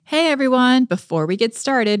everyone. Before we get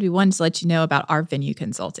started, we wanted to let you know about our venue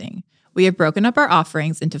consulting. We have broken up our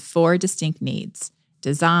offerings into 4 distinct needs: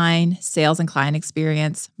 design, sales and client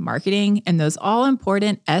experience, marketing, and those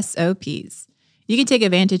all-important SOPs. You can take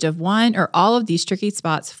advantage of one or all of these tricky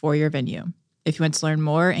spots for your venue. If you want to learn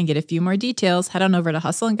more and get a few more details, head on over to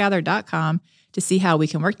hustleandgather.com to see how we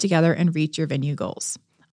can work together and reach your venue goals.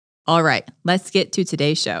 All right, let's get to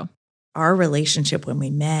today's show. Our relationship when we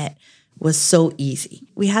met was so easy.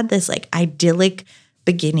 We had this idyllic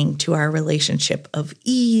beginning to our relationship of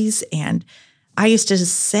ease. And I used to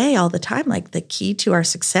say all the time, the key to our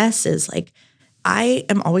success is I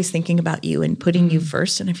am always thinking about you and putting you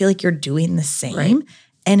first. And I feel like you're doing the same. Right.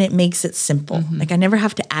 And it makes it simple. I never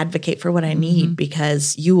have to advocate for what I need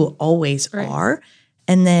because you always are.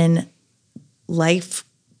 And then life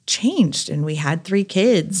changed and we had 3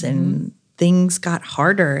 kids and things got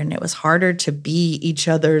harder. And it was harder to be each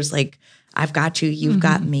other's I've got you, you've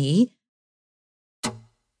got me.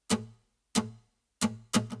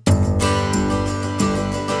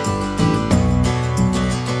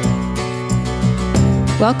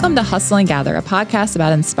 Welcome to Hustle and Gather, a podcast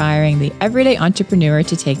about inspiring the everyday entrepreneur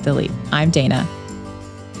to take the leap. I'm Dana.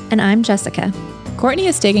 And I'm Jessica. Courtney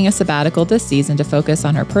is taking a sabbatical this season to focus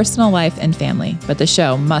on her personal life and family, but the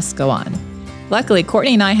show must go on. Luckily,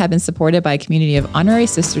 Courtney and I have been supported by a community of honorary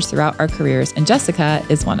sisters throughout our careers, and Jessica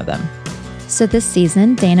is one of them. So this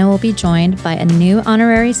season, Dana will be joined by a new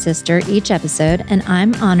honorary sister each episode, and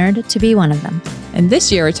I'm honored to be one of them. And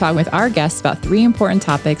this year, we're talking with our guests about 3 important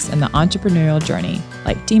topics in the entrepreneurial journey,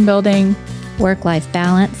 like team building, work-life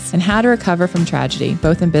balance, and how to recover from tragedy,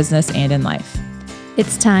 both in business and in life.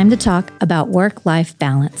 It's time to talk about work-life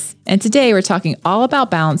balance. And today, we're talking all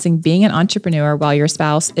about balancing being an entrepreneur while your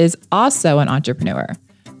spouse is also an entrepreneur.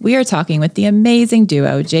 We are talking with the amazing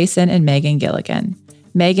duo, Jason and Megan Gillikin.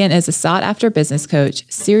 Megan is a sought-after business coach,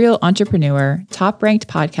 serial entrepreneur, top-ranked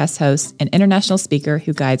podcast host, and international speaker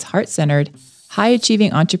who guides heart-centered,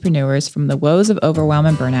 high-achieving entrepreneurs from the woes of overwhelm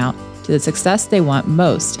and burnout to the success they want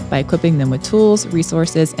most by equipping them with tools,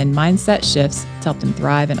 resources, and mindset shifts to help them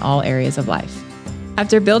thrive in all areas of life.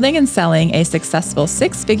 After building and selling a successful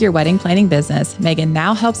 6-figure wedding planning business, Megan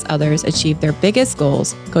now helps others achieve their biggest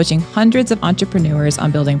goals, coaching hundreds of entrepreneurs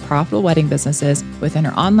on building profitable wedding businesses within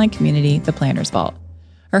her online community, The Planner's Vault.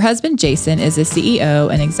 Her husband, Jason, is the CEO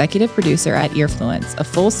and executive producer at Earfluence, a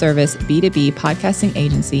full-service B2B podcasting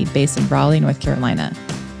agency based in Raleigh, North Carolina.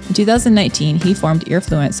 In 2019, he formed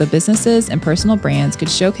Earfluence so businesses and personal brands could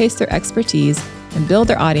showcase their expertise and build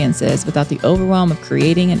their audiences without the overwhelm of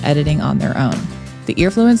creating and editing on their own. The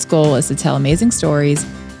Earfluence goal is to tell amazing stories,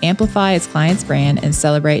 amplify its client's brand, and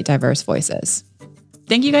celebrate diverse voices.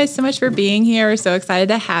 Thank you guys so much for being here. We're so excited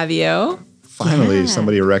to have you. Finally,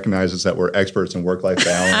 somebody recognizes that we're experts in work-life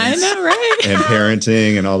balance. I know, right? And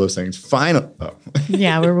parenting and all those things. Finally. Oh.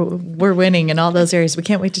 Yeah, we're winning in all those areas. We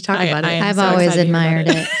can't wait to talk about it. I've always admired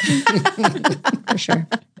it. For sure.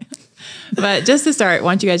 But just to start,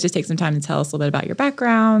 why don't you guys just take some time to tell us a little bit about your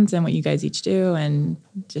backgrounds and what you guys each do, and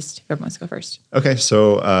just whoever wants to go first. Okay,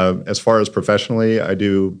 so as far as professionally, I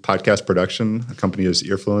do podcast production. The company is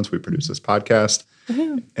Earfluence. We produce this podcast.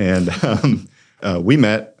 And we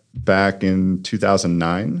met back in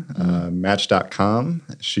 2009, Match.com.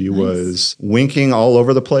 She was winking all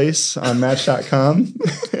over the place on Match.com.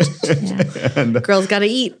 And girls got to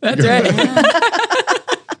eat. That's right.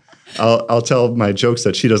 I'll tell my jokes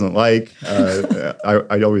that she doesn't like.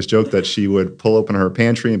 I always joke that she would pull open her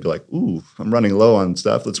pantry and be like, "Ooh, I'm running low on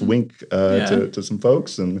stuff. Let's wink to some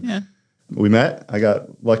folks." And we met. I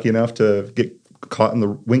got lucky enough to get caught in the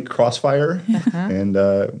wink crossfire, and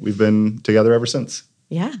we've been together ever since.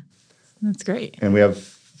 Yeah. That's great. And we have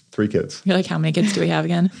 3 kids. You're like, how many kids do we have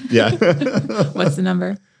again? Yeah. What's the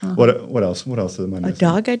number? Oh. What else? What else am I missing? A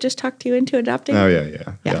dog I just talked you into adopting? Oh,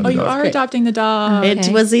 yeah. Oh, you are adopting the dog. Okay.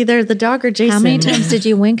 It was either the dog or Jason. How many times did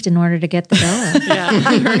you wink in order to get the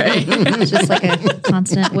dog? Right. It's just like a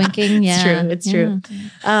constant winking. Yeah. It's true.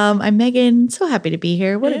 I'm Megan. So happy to be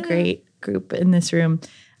here. What a great group in this room.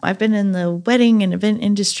 I've been in the wedding and event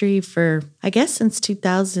industry for, I guess, since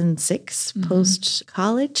 2006,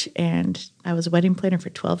 post-college. And I was a wedding planner for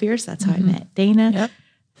 12 years. That's how I met Dana. Yep.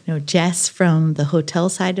 I know Jess from the hotel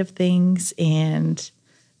side of things. And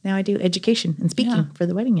now I do education and speaking for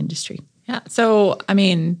the wedding industry. Yeah. So, I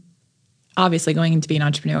mean, obviously going into being an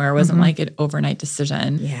entrepreneur wasn't like an overnight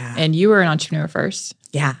decision. Yeah. And you were an entrepreneur first.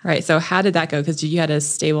 Yeah. Right. So how did that go? Because you had a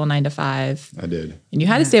stable 9-to-5. I did. And you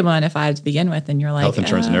had a stable 9-to-5 to begin with. And you're like, Health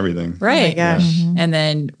insurance and everything. Right. Oh my gosh. And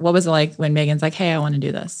then what was it like when Megan's like, hey, I want to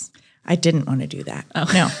do this? I didn't want to do that. Oh.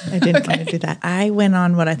 No, I didn't want to do that. I went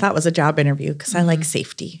on what I thought was a job interview because I like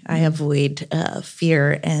safety. I avoid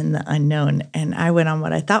fear and the unknown. And I went on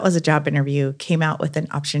what I thought was a job interview, came out with an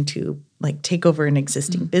option to like take over an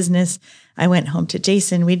existing business. I went home to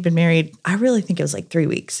Jason. We'd been married, I really think it was like 3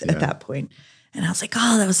 weeks at that point. And I was like,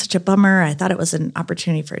 oh, that was such a bummer. I thought it was an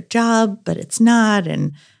opportunity for a job, but it's not.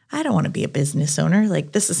 And I don't want to be a business owner.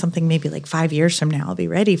 Like this is something maybe like 5 years from now I'll be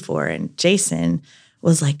ready for. And Jason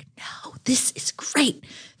was like, no, this is great.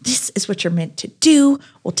 This is what you're meant to do.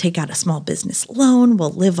 We'll take out a small business loan. We'll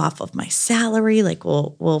live off of my salary. Like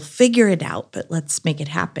we'll figure it out, but let's make it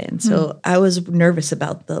happen. So I was nervous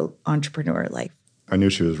about the entrepreneur life. I knew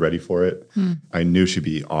she was ready for it. I knew she'd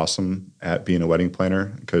be awesome at being a wedding planner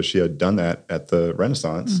because she had done that at the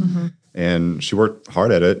Renaissance and she worked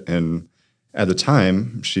hard at it. And at the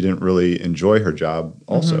time, she didn't really enjoy her job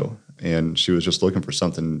also. And she was just looking for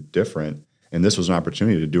something different. And this was an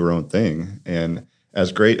opportunity to do her own thing. And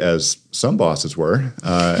as great as some bosses were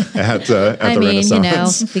at the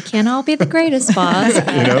Renaissance. We can't all be the greatest boss.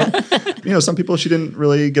 Some people she didn't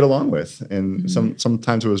really get along with. And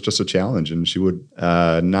sometimes it was just a challenge. And she would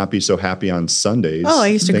not be so happy on Sundays. Oh, I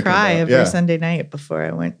used to cry every Sunday night before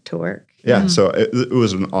I went to work. Yeah, so it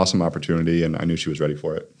was an awesome opportunity. And I knew she was ready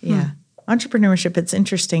for it. Yeah. Entrepreneurship, it's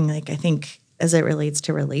interesting. Like I think as it relates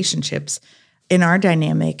to relationships, in our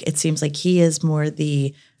dynamic, it seems like he is more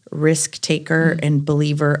the risk taker and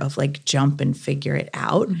believer of like jump and figure it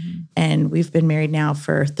out. And we've been married now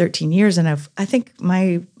for 13 years. And I think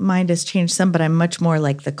my mind has changed some, but I'm much more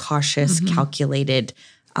like the cautious, calculated,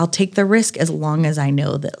 I'll take the risk as long as I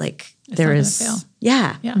know that like it's there is.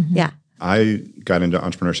 Yeah. I got into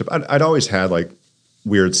entrepreneurship. I'd always had like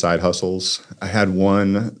weird side hustles. I had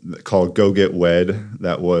one called Go Get Wed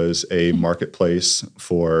that was a marketplace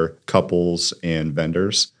for couples and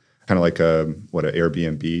vendors, kind of like an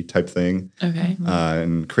Airbnb type thing. Okay.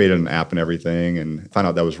 And created an app and everything and found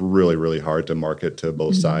out that was really, really hard to market to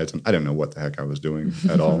both sides. And I didn't know what the heck I was doing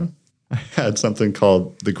at all. I had something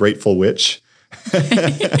called The Grateful Witch.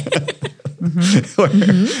 It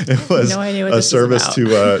was a service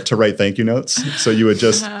to write thank you notes. So you would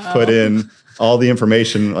just put in all the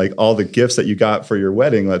information, like all the gifts that you got for your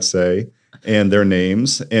wedding, let's say, and their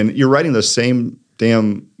names. And you're writing the same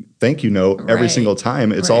damn thank you note every single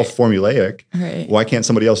time. It's all formulaic. Right. Why can't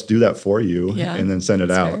somebody else do that for you and then send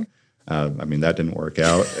it out? Fair. That didn't work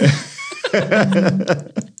out.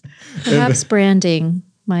 Perhaps branding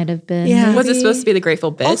might have been. Yeah. Was it supposed to be the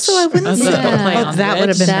Grateful Bitch? Also, I wouldn't say that would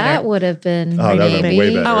have been That would have been that would have been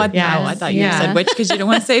way better. Oh, I thought you said witch because you don't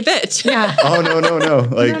want to say bitch. Yeah. Oh, no.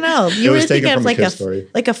 Like, no. You were thinking of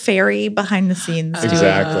like a fairy behind the scenes.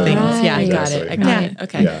 Exactly. Things. Right. Yeah, I got it.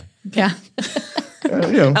 Okay. Yeah.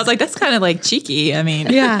 I was like, that's kind of like cheeky. I mean,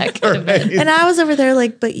 And I was over there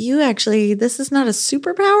like, but you actually, this is not a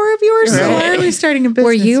superpower of yours. So why are we starting a business?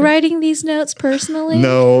 Were you writing these notes personally?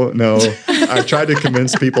 No. I tried to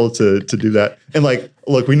convince people to do that. And like,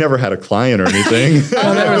 look, we never had a client or anything.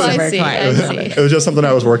 I see. It was just something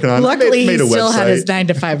I was working on. Luckily, made he still had his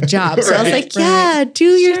 9-to-5 job. So I was like, do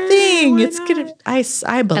your thing. It's good. I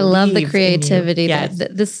believe. I love the creativity. Yes.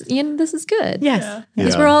 This is good. Yes.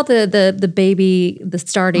 Because we're all the baby, the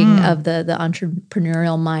starting of the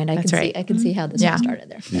entrepreneurial mind. I can see how this all started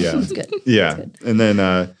there. Yeah. It's good. Yeah. It's good.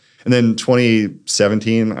 And then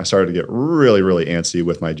 2017, I started to get really, really antsy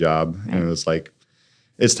with my job. Right. And it was like,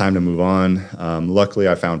 it's time to move on. Luckily,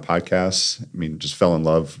 I found podcasts. Just fell in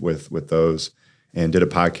love with those and did a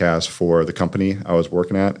podcast for the company I was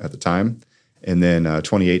working at the time. And then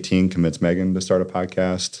 2018, convinced Megan to start a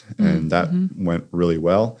podcast, and that went really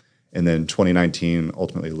well. And then 2019,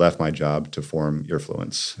 ultimately left my job to form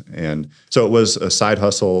Earfluence. And so it was a side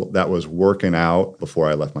hustle that was working out before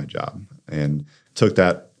I left my job and took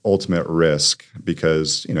that ultimate risk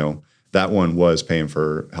because, that one was paying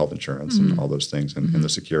for health insurance and all those things and the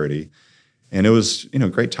security. And it was,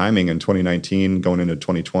 great timing in 2019 going into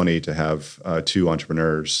 2020 to have 2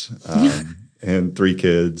 entrepreneurs and 3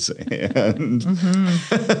 kids. And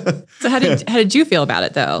So how did you feel about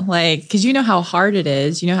it though? Like, because you know how hard it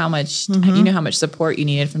is. You know how much support you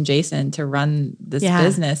needed from Jason to run this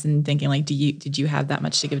business, and thinking like, did you have that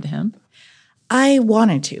much to give to him? I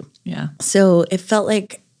wanted to. Yeah. So it felt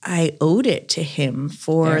like I owed it to him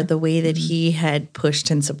for the way that he had pushed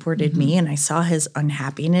and supported me. And I saw his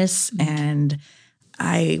unhappiness and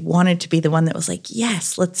I wanted to be the one that was like,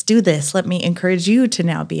 yes, let's do this. Let me encourage you to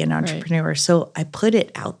now be an entrepreneur. Right. So I put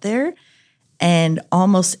it out there and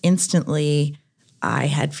almost instantly I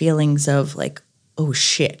had feelings of like, oh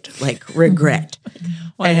shit, like regret.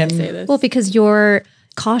 Why did I say this? Well, because your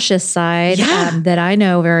cautious side Yeah. that I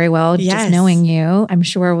know very well, Yes. just knowing you, I'm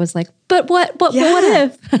sure was like, but what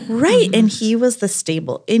if? Right. And he was the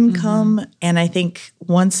stable income. And I think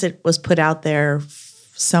once it was put out there,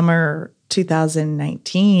 summer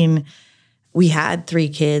 2019, we had 3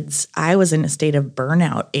 kids. I was in a state of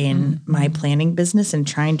burnout in my planning business and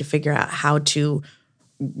trying to figure out how to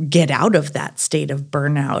get out of that state of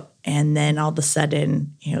burnout. And then all of a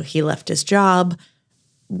sudden, he left his job.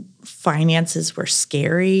 Finances were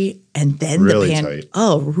scary. And then Really tight.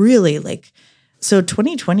 Oh, really? So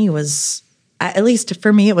 2020 was, at least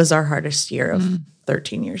for me, it was our hardest year of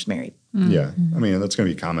 13 years married. Yeah. I mean, that's going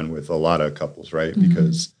to be common with a lot of couples, right?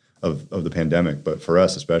 Because of the pandemic. But for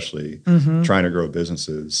us, especially trying to grow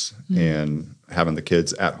businesses and having the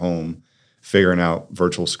kids at home, figuring out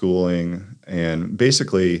virtual schooling. And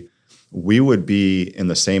basically, we would be in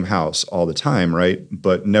the same house all the time, right?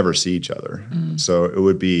 But never see each other. So it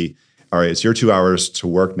would be, all right, it's your 2 hours to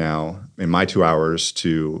work now and my 2 hours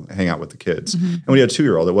to hang out with the kids. And we had a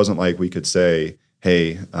 2-year-old. It wasn't like we could say,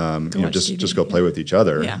 hey, just go play with each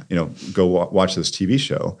other. Yeah. Go watch this TV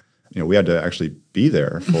show. We had to actually be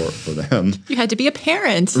there for them. You had to be a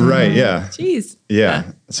parent. Right, yeah. Jeez.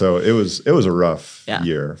 Yeah. So it was a rough Yeah.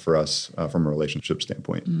 year for us from a relationship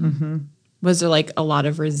standpoint. Was there a lot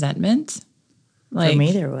of resentment? For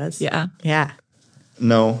me, there was. Yeah. Yeah.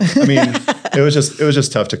 No, I mean, it was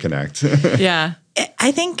just tough to connect. Yeah.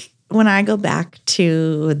 I think when I go back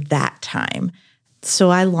to that time, so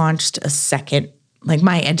I launched a second,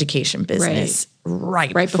 my education business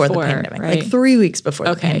right before the pandemic. right? 3 weeks before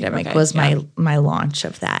the Okay, pandemic okay, was yeah. my launch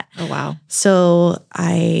of that. Oh, wow. So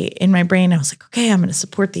in my brain, I was like, okay, I'm going to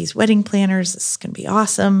support these wedding planners. This is going to be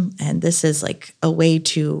awesome. And this is a way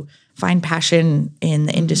to find passion in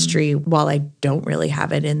the industry while I don't really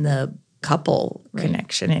have it in the couple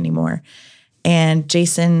connection anymore. And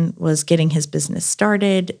Jason was getting his business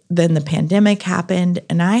started. Then the pandemic happened,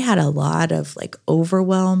 and I had a lot of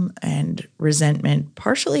overwhelm and resentment,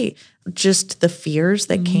 partially just the fears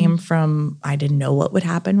that came from I didn't know what would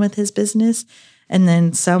happen with his business. And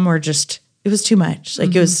then some were just, it was too much.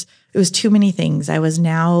 It was too many things. I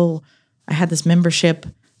had this membership.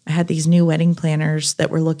 I had these new wedding planners that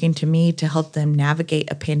were looking to me to help them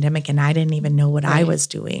navigate a pandemic, and I didn't even know what I was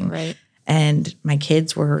doing. Right. And my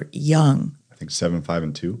kids were young. I think 7, 5,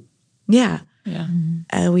 and 2. Yeah.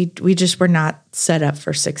 Yeah. We just were not set up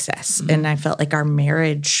for success. And I felt like our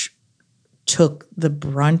marriage took the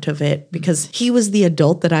brunt of it because he was the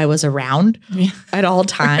adult that I was around at all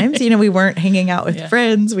times. We weren't hanging out with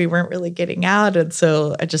friends. We weren't really getting out. And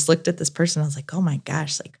so I just looked at this person. I was like, oh my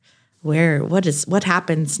gosh, what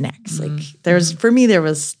happens next? It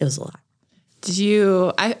was a lot. Did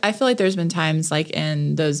you, I feel like there's been times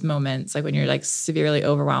in those moments, when you're severely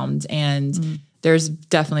overwhelmed and there's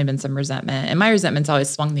definitely been some resentment. And my resentment's always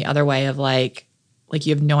swung the other way of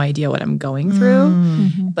you have no idea what I'm going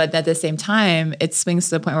through. But at the same time, it swings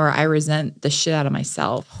to the point where I resent the shit out of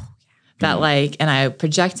myself. That and I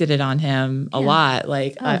projected it on him a lot.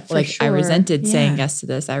 I resented saying yes to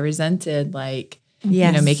this. I resented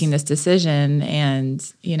making this decision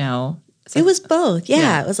and, It was both.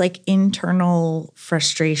 Yeah. It was internal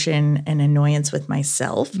frustration and annoyance with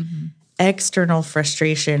myself, external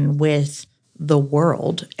frustration with the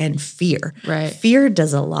world, and fear. Right. Fear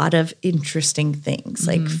does a lot of interesting things.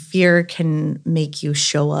 Fear can make you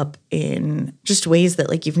show up in just ways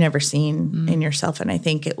that you've never seen in yourself. And I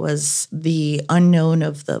think it was the unknown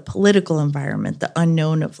of the political environment, the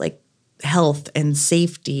unknown of health and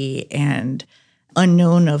safety, and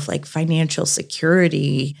unknown of financial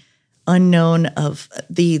security, unknown of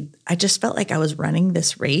I just felt like I was running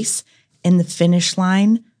this race and the finish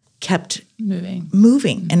line kept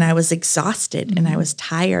moving and I was exhausted and I was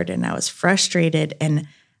tired and I was frustrated and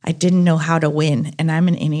I didn't know how to win. And I'm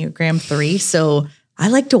an Enneagram 3, so I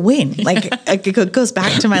like to win. It goes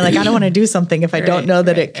back to my I don't want to do something if I don't know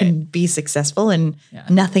that it can be successful. And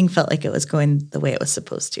nothing felt like it was going the way it was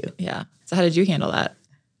supposed to. Yeah. So how did you handle that?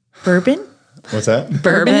 Bourbon? What's that?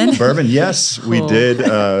 Bourbon? Bourbon, yes. Cool. We did.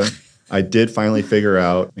 I did finally figure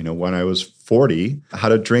out, when I was 40, how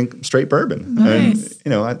to drink straight bourbon. Nice.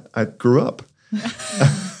 And, I grew up.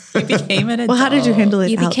 You became an adult. Well, how did you handle it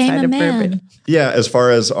You became outside a of man. bourbon? Yeah, as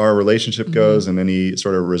far as our relationship goes and any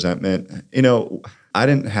sort of resentment, I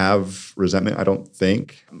didn't have resentment, I don't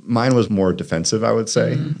think. Mine was more defensive, I would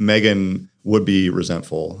say. Megan would be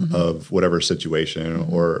resentful of whatever situation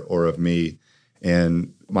or of me.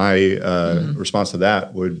 And my response to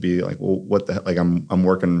that would be well, what the heck? I'm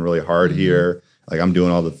working really hard here. I'm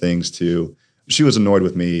doing all the things to She was annoyed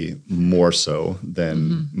with me more so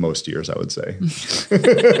than most years, I would say.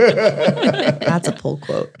 That's a pull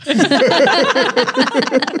quote.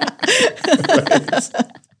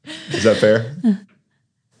 Is that fair?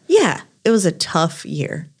 Yeah, it was a tough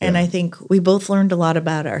year. And I think we both learned a lot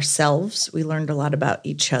about ourselves. We learned a lot about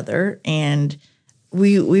each other. And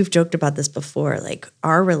we've joked about this before. Like,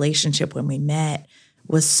 our relationship when we met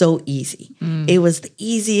was so easy. It was the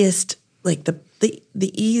easiest, like the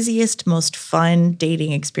easiest, most fun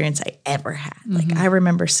dating experience I ever had. Like, I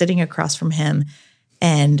remember sitting across from him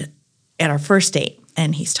and at our first date,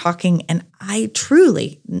 and he's talking, and I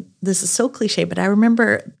truly, this is so cliche, but I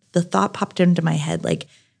remember the thought popped into my head, like,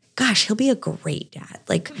 gosh, he'll be a great dad.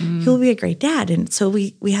 Like, he'll be a great dad. And so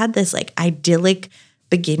we had this like idyllic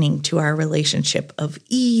beginning to our relationship of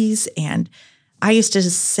ease. And I used to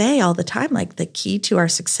say all the time, like, the key to our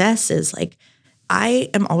success is like, I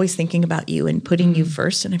am always thinking about you and putting you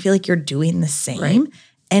first. And I feel like you're doing the same. Right.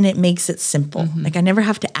 And it makes it simple. Like, I never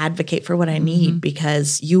have to advocate for what I need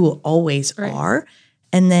because you always are.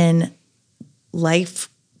 And then life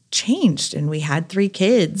changed and we had 3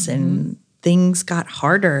 kids and things got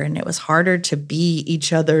harder, and it was harder to be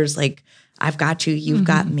each other's, like, I've got you, you've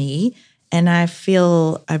got me. And I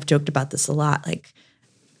feel, I've joked about this a lot, like,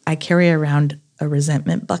 I carry around a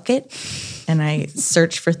resentment bucket and I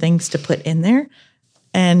search for things to put in there.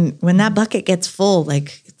 And when that bucket gets full,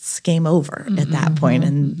 like, it's game over at that point.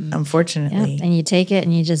 And unfortunately. And you take it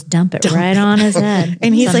and you just dump it right on his head.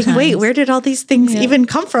 And he's like, wait, where did all these things even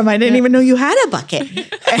come from? I didn't even know you had a bucket.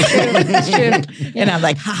 That's true. And I'm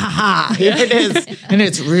like, ha, ha, ha, here it is. And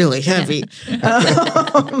it's really heavy.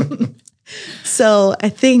 So I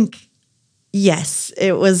think, yes,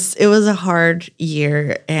 it was a hard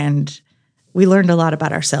year, and we learned a lot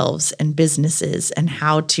about ourselves and businesses and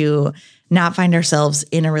how to not find ourselves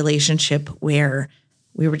in a relationship where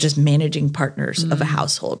we were just managing partners of a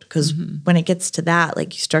household. Because when it gets to that,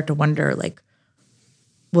 like, you start to wonder, like,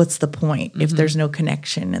 what's the point if there's no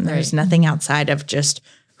connection and there's nothing outside of just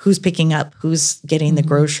who's picking up, who's getting the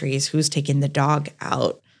groceries, who's taking the dog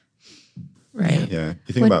out. Right. Yeah.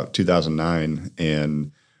 You think about 2009,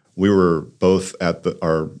 and we were both at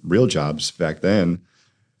our real jobs back then.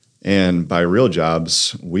 And by real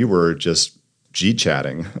jobs, we were just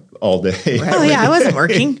G-chatting all day. Right. Oh, yeah, I wasn't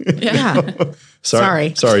working. Yeah.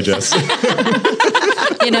 Sorry, Jess.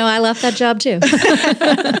 I left that job too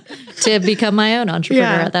to become my own entrepreneur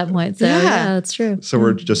at that point. So yeah, that's true. So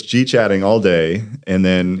we're just G-chatting all day. And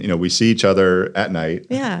then, we see each other at night.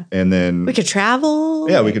 Yeah. And then we could travel.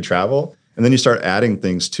 Yeah, we could travel. And then you start adding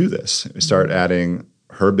things to this. We start adding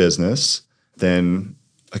her business, then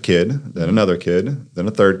a kid, then another kid, then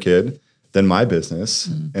a third kid, then my business,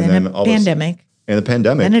 and then all pandemic. And the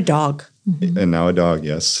pandemic. And a dog. And now a dog,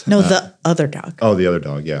 yes. No, the other dog. Oh, the other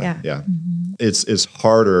dog, yeah. It's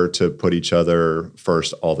harder to put each other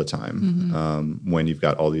first all the time when you've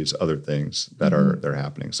got all these other things that are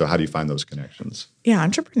happening. So how do you find those connections? Yeah,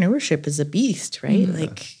 entrepreneurship is a beast, right?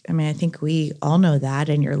 Like, I think we all know that,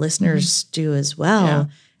 and your listeners do as well,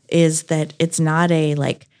 is that it's not a,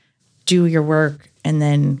 like, do your work and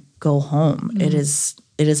then go home. It is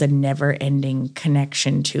a never-ending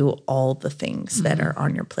connection to all the things that are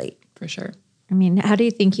on your plate. For sure. I mean, how do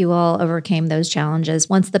you think you all overcame those challenges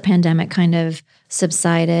once the pandemic kind of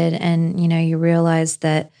subsided and, you realized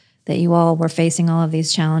that you all were facing all of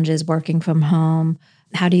these challenges working from home?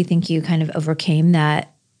 How do you think you kind of overcame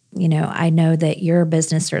that? I know that your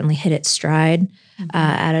business certainly hit its stride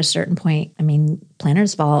at a certain point. I mean,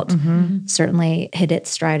 Planner's Vault certainly hit its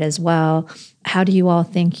stride as well. How do you all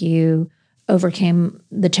think you overcame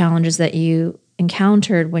the challenges that you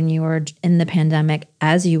encountered when you were in the pandemic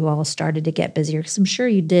as you all started to get busier? Because I'm sure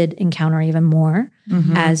you did encounter even more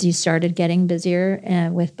as you started getting busier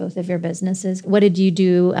with both of your businesses. What did you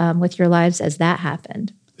do with your lives as that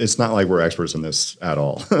happened? It's not like we're experts in this at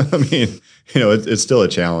all. I mean, it's still a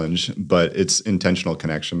challenge, but it's intentional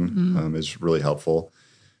connection is really helpful.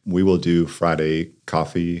 We will do Friday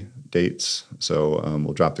coffee dates. So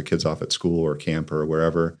we'll drop the kids off at school or camp or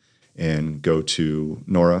wherever and go to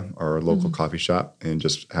Nora, our local coffee shop, and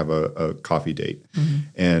just have a coffee date.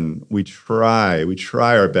 And we try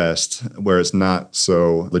our best where it's not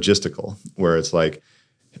so logistical, where it's like,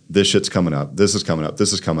 this shit's coming up, this is coming up,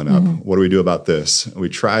 this is coming up. What do we do about this? We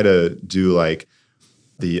try to do like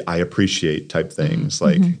the I appreciate type things,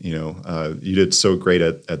 like, you did so great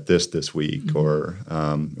at this week, or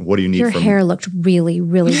what do you need Your from... hair looked really,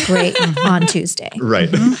 really great on Tuesday. Right.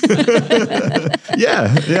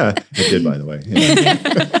 Yeah, it did, by the way. Yeah.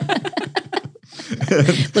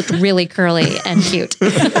 Looked really curly and cute.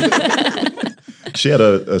 She had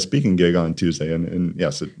a speaking gig on Tuesday, and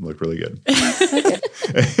yes, it looked really good.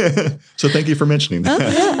 So thank you for mentioning that.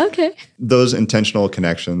 Oh, yeah, okay. Those intentional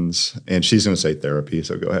connections, and she's going to say therapy,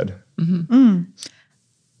 so go ahead.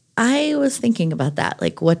 I was thinking about that,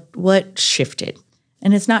 like what shifted.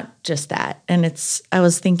 And it's not just that. And I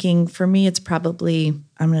was thinking, for me, it's probably,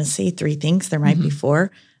 I'm going to say 3 things. There might be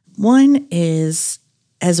 4. One is,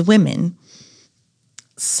 as women,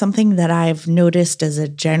 something that I've noticed as a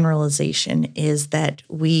generalization is that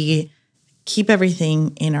we keep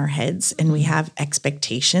everything in our heads and we have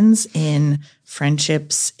expectations in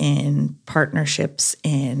friendships, in partnerships,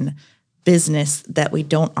 in business that we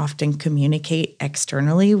don't often communicate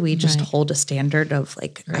externally. We just hold a standard of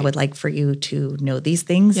like, I would like for you to know these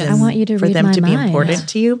things. I want you to for read them my to be mind. important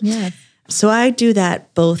to you. Yeah. So I do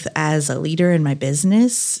that both as a leader in my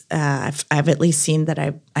business. I've at least seen that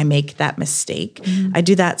I make that mistake. I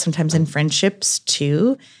do that sometimes in friendships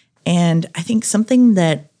too. And I think something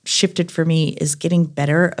that shifted for me is getting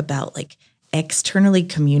better about like externally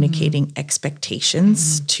communicating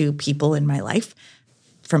expectations to people in my life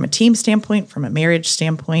from a team standpoint, from a marriage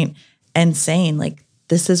standpoint, and saying like,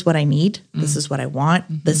 this is what I need. This is what I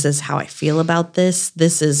want. This is how I feel about this.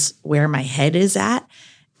 This is where my head is at.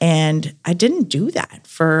 And I didn't do that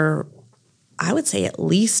for, I would say, at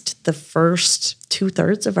least the first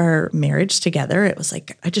 2/3 of our marriage together. It was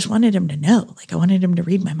like, I just wanted him to know. Like, I wanted him to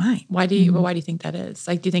read my mind. Why do you think that is?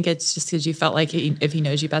 Like, do you think it's just because you felt like if he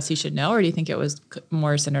knows you best, he should know? Or do you think it was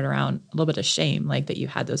more centered around a little bit of shame, like that you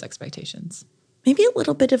had those expectations? Maybe a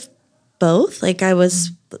little bit of both. Like I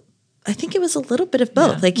think it was a little bit of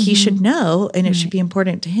both. Like he should know and it should be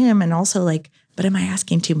important to him. And also like, but am I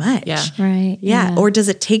asking too much? Yeah. Right. Yeah. Or does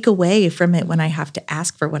it take away from it when I have to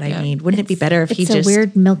ask for what I need? Wouldn't it be better if he just... It's a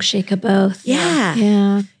weird milkshake of both. Yeah.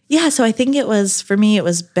 Yeah. Yeah. So I think for me, it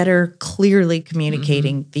was better clearly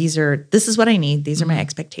communicating. This is what I need. These are my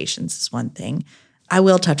expectations is one thing. I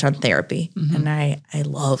will touch on therapy, and I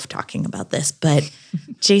love talking about this, but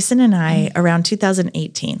Jason and I, around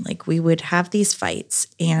 2018, like we would have these fights,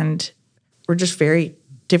 and we're just very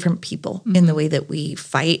different people in the way that we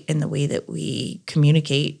fight, in the way that we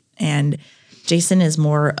communicate. And Jason is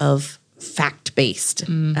more of fact-based,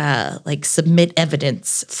 like submit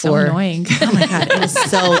evidence for... So annoying. Oh my God, it was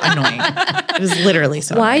so annoying. It was literally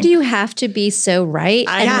so annoying. Why do you have to be so right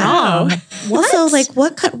and wrong? Also, like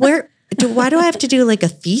why do I have to do like a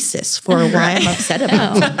thesis for why I'm upset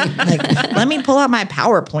about something? Like, let me pull out my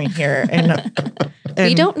PowerPoint here. And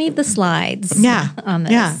We don't need the slides on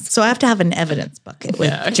this. Yeah. So I have to have an evidence bucket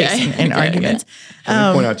with Jason in arguments. Let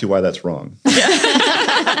me point out to you why that's wrong.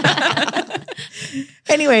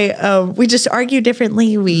 Anyway, we just argue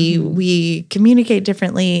differently. We communicate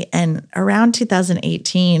differently. And around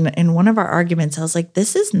 2018, in one of our arguments, I was like,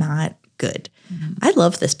 this is not good. I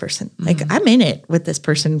love this person. Like I'm in it with this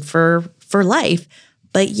person for life,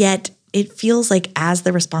 but yet it feels like as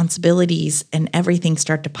the responsibilities and everything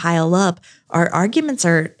start to pile up, our arguments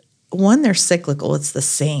are, one, they're cyclical. It's the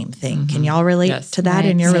same thing. Can y'all relate to that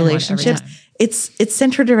in your relationships? It's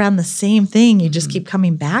centered around the same thing. You just keep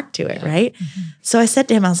coming back to it, right? So I said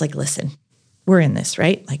to him, I was like, listen, we're in this,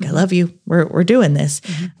 right? Like, I love you. We're doing this.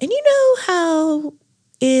 And you know how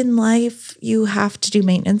in life you have to do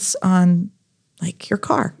maintenance on like your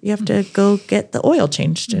car. You have to go get the oil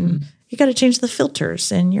changed and you got to change the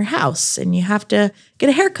filters in your house and you have to get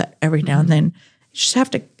a haircut every now and then. You just have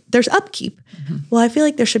to, there's upkeep. Well, I feel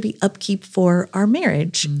like there should be upkeep for our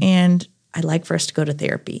marriage. And I'd like for us to go to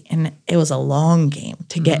therapy. And it was a long game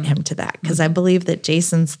to get him to that because I believe that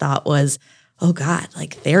Jason's thought was, oh God,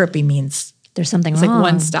 like therapy means there's something It's wrong.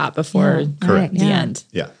 like one stop before Correct. the end.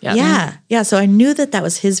 Yeah. So I knew that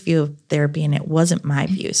was his view of therapy and it wasn't my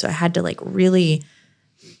view. So I had to like really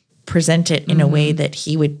present it in a way that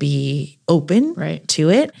he would be open to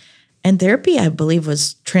it. And therapy, I believe,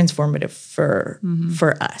 was transformative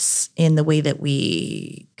for us in the way that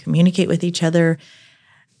we communicate with each other.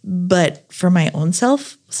 But for my own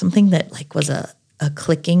self, something that like was a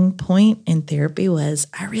clicking point in therapy was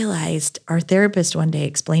I realized our therapist one day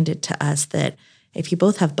explained it to us that if you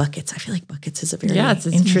both have buckets, I feel like buckets is a very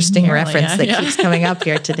interesting reference that keeps coming up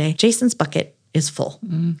here today. Jason's bucket is full.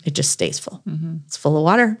 It just stays full. It's full of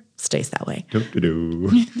water, stays that way.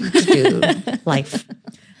 Life.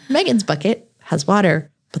 Megan's bucket has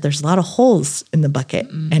water, but there's a lot of holes in the bucket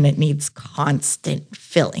and it needs constant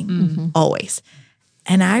filling, always.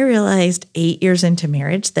 And I realized 8 years into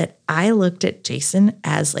marriage that I looked at Jason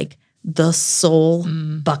as like the sole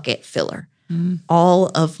bucket filler. All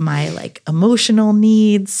of my like emotional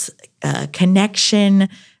needs, connection,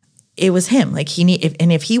 it was him. Like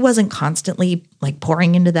if he wasn't constantly like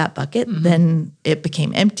pouring into that bucket, then it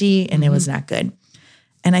became empty and it was not good.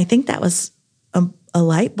 And I think that was a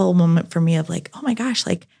light bulb moment for me of like, oh my gosh,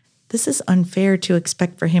 like this is unfair to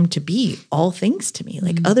expect for him to be all things to me.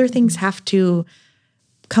 Like other things have to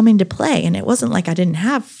come into play. And it wasn't like I didn't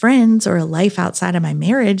have friends or a life outside of my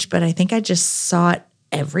marriage, but I think I just sought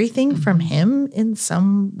everything from him in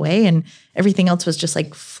some way. And everything else was just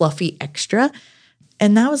like fluffy extra.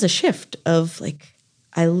 And that was a shift of like,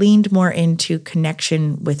 I leaned more into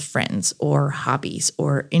connection with friends or hobbies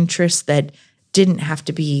or interests that didn't have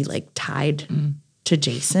to be like tied to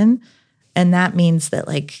Jason. And that means that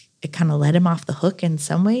like it kind of let him off the hook in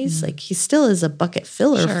some ways. Like he still is a bucket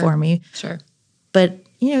filler for me. Sure. But,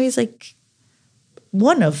 you know, he's like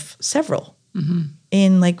one of several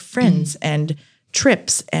in like friends and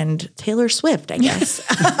trips and Taylor Swift, I guess.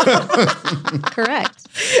 Correct.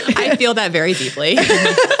 I feel that very deeply.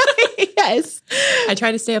 Yes. I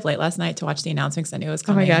tried to stay up late last night to watch the announcement because I knew it was Oh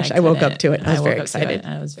coming. my gosh, I woke up to it. I was very excited.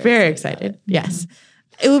 I was very excited. Yes.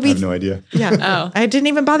 It would I be. have no idea. Yeah. Oh. I didn't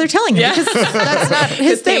even bother telling you because that's not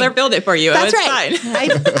his thing. Taylor filled it for you. That's It was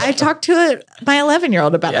right. fine. I talked to my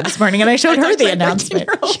 11-year-old about it this morning, and I showed her the my announcement.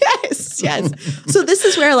 14-year-old. Yes. So this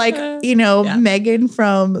is where, like, you know, Megan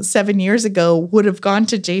from 7 years ago would have gone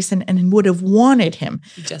to Jason and would have wanted him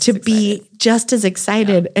to be just as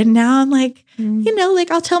excited. And now I'm like, you know,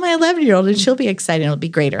 like I'll tell my 11-year-old and she'll be excited. It'll be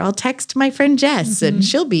great. Or I'll text my friend Jess and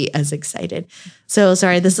she'll be as excited. So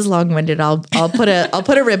sorry, this is long-winded. I'll put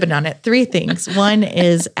a ribbon on it. 3 things. 1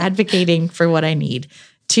 is advocating for what I need.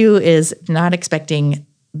 2 is not expecting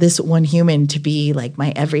this one human to be like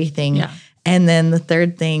my everything. Yeah. And then the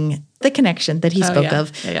 3rd thing, the connection that he spoke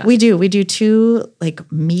of. Yeah. We do 2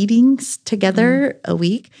 like meetings together a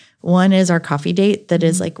week. One is our coffee date that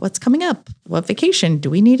is like, what's coming up? What vacation?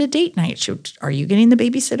 Do we need a date night? Are you getting the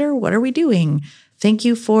babysitter? What are we doing? Thank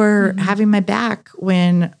you for having my back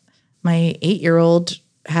when my 8-year-old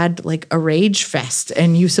had like a rage fest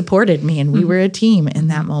and you supported me and we were a team in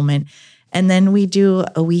that moment. And then we do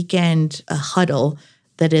a weekend, a huddle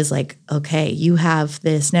that is like, okay, you have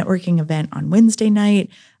this networking event on Wednesday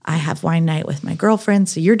night. I have wine night with my girlfriend.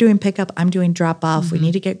 So you're doing pickup. I'm doing drop off. We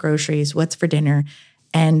need to get groceries. What's for dinner?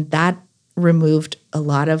 And that removed a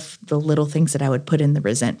lot of the little things that I would put in the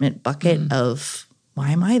resentment bucket of why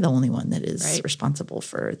am I the only one that is responsible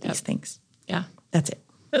for these things? Yeah. That's it.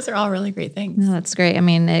 Those are all really great things. No, that's great. I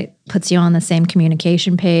mean, it puts you on the same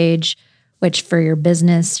communication page, which for your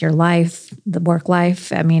business, your life, the work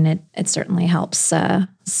life, I mean, it certainly helps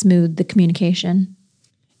smooth the communication.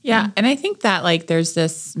 Yeah. And I think that like there's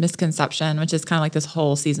this misconception, which is kind of like this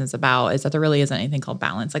whole season's about, is that there really isn't anything called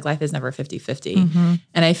balance. Like life is never 50-50.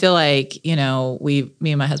 And I feel like, you know, me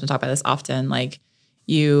and my husband talk about this often. Like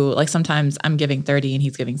sometimes I'm giving 30 and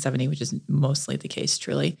he's giving 70, which is mostly the case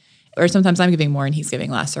truly. Or sometimes I'm giving more and he's giving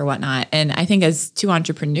less or whatnot. And I think as 2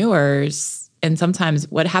 entrepreneurs, and sometimes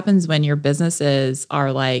what happens when your businesses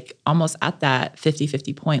are like almost at that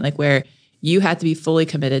 50-50 point, like where you have to be fully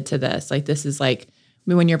committed to this. Like this is like,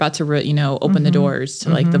 when you're about to, open the doors to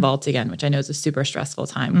like the vault again, which I know is a super stressful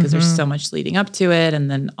time because there's so much leading up to it and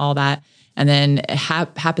then all that. And then it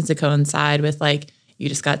happens to coincide with like, you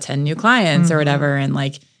just got 10 new clients or whatever and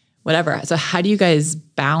like whatever. So how do you guys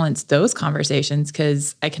balance those conversations?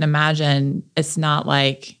 Because I can imagine it's not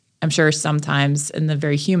like, I'm sure sometimes in the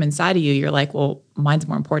very human side of you, you're like, well, mine's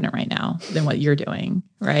more important right now than what you're doing,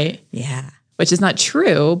 right? Yeah. Which is not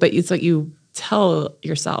true, but it's what you tell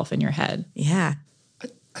yourself in your head. Yeah.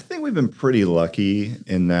 I think we've been pretty lucky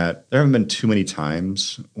in that there haven't been too many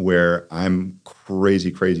times where I'm crazy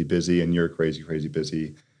busy and you're crazy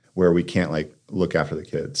busy where we can't like look after the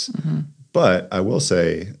kids. But I will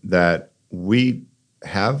say that we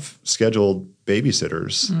have scheduled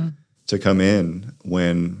babysitters to come in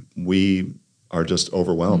when we are just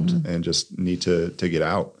overwhelmed and just need to get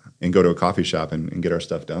out and go to a coffee shop and get our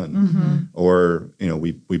stuff done. Or, you know,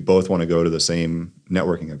 we both want to go to the same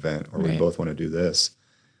networking event or we both want to do this.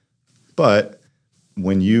 But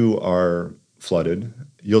when you are flooded,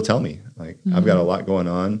 you'll tell me, like, I've got a lot going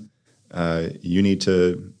on. You need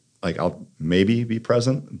to, like, I'll maybe be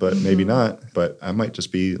present, but maybe not. But I might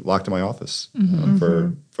just be locked in my office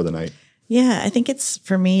for the night. Yeah, I think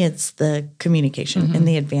for me, it's the communication and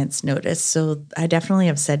the advance notice. So I definitely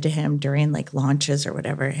have said to him during like launches or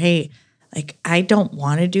whatever, hey, like, I don't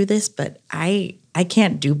want to do this, but I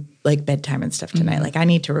can't do like bedtime and stuff tonight. Like I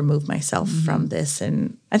need to remove myself from this.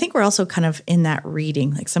 And I think we're also kind of in that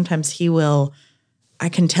reading. Like sometimes I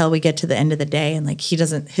can tell we get to the end of the day and like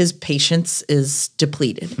his patience is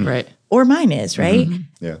depleted. Right. Or mine is, right?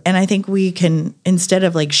 Yeah. And I think we can, instead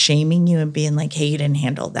of like shaming you and being like, hey, you didn't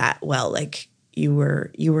handle that well, like you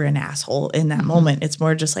were an asshole in that moment. It's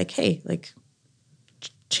more just like, hey, like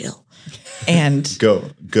chill. And go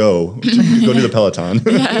do the Peloton.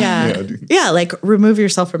 Yeah. Like remove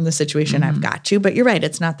yourself from the situation. I've got you. But you're right.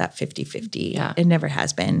 It's not that 50-50. Yeah. It never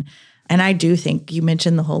has been. And I do think you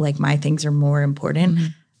mentioned the whole, like, my things are more important.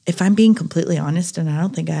 If I'm being completely honest, and I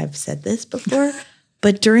don't think I've said this before,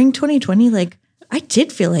 but during 2020, like, I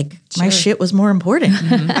did feel like my shit was more important.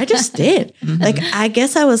 I just did. Like, I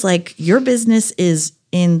guess I was like, your business is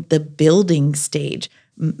in the building stage.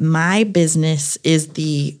 My business is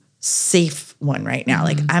the safe one right now.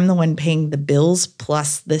 Like, I'm the one paying the bills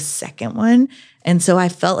plus this second one. And so I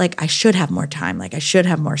felt like I should have more time. Like, I should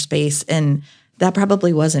have more space. And that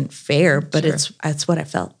probably wasn't fair, but it's what I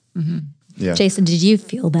felt. Yeah. Jason, did you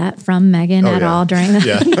feel that from Megan at all during that?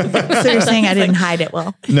 Yeah. So you're saying I didn't hide it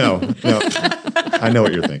well? No. I know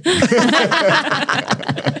what you're thinking.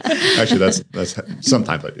 Actually, that's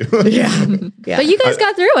sometimes I do. Yeah. But you guys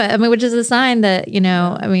got through it. I mean, which is a sign that,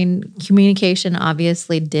 communication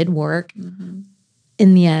obviously did work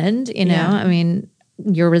in the end, I mean,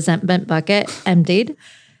 your resentment bucket emptied.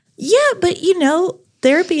 Yeah, but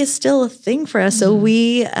therapy is still a thing for us. So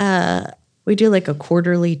we do like a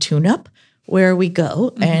quarterly tune-up where we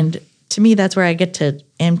go, and to me, that's where I get to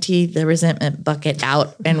empty the resentment bucket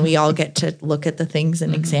out, and we all get to look at the things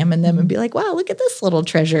and examine them and be like, wow, look at this little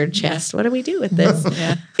treasure chest. What do we do with this?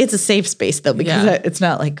 It's a safe space, though, because it's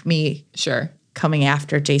not like me coming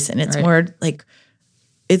after Jason. It's more like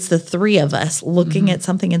it's the three of us looking at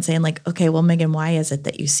something and saying, like, okay, well, Megan, why is it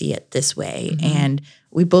that you see it this way? And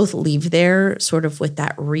we both leave there sort of with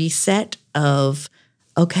that reset of,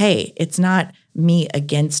 okay, it's not me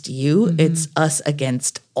against you. It's us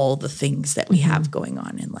against all the things that we have going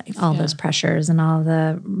on in life. All those pressures and all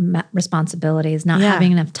the responsibilities, not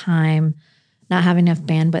having enough time, not having enough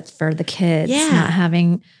bandwidth for the kids, not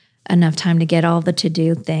having enough time to get all the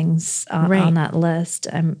to-do things on that list.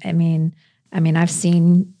 I mean, I've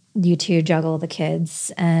seen you two juggle the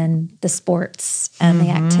kids and the sports and the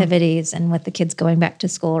activities, and with the kids going back to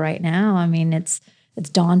school right now, I mean, it's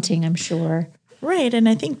daunting, I'm sure. Right. And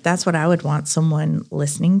I think that's what I would want someone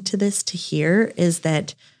listening to this to hear, is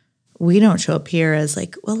that we don't show up here as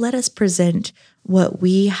like, well, let us present what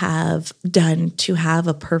we have done to have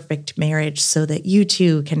a perfect marriage so that you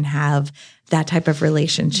too can have that type of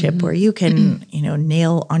relationship where you can,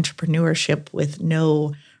 nail entrepreneurship with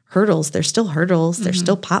no hurdles. There's still hurdles. There's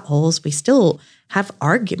still potholes. We still have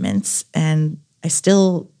arguments, and I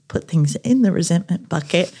still put things in the resentment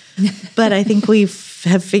bucket. But I think we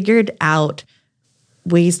have figured out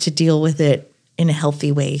ways to deal with it in a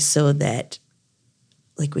healthy way so that,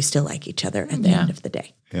 like, we still like each other at the end of the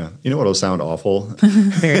day. Yeah. You know what will sound awful?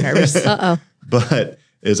 Very nervous. But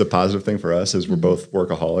is a positive thing for us is we're both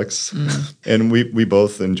workaholics, and we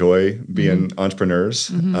both enjoy being entrepreneurs,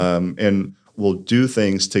 and we'll do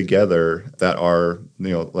things together that are,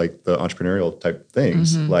 like the entrepreneurial type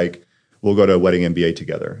things. Like we'll go to a wedding MBA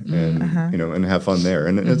together and, and have fun there.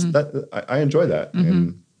 And it's that I enjoy that.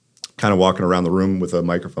 And kind of walking around the room with a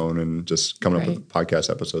microphone and just coming up with podcast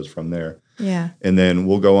episodes from there. Yeah. And then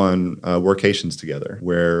we'll go on workations together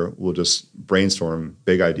where we'll just brainstorm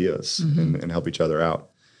big ideas and help each other out.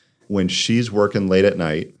 When she's working late at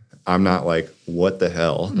night, I'm not like, what the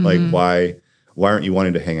hell? Like, why aren't you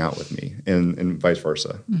wanting to hang out with me? And vice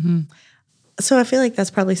versa. So I feel like that's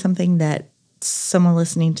probably something that someone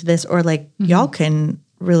listening to this, or like y'all can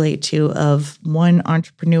relate to, of one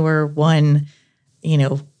entrepreneur, one,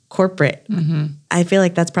 corporate. I feel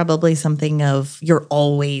like that's probably something of, you're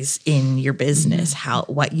always in your business,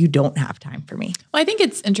 what you don't have time for me. Well, I think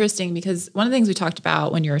it's interesting because one of the things we talked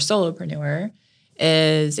about when you're a solopreneur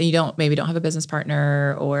is, and you maybe don't have a business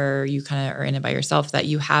partner, or you kind of are in it by yourself, that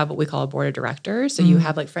you have what we call a board of directors. So you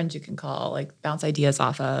have like friends you can call, like bounce ideas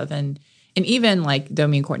off of. And even like, though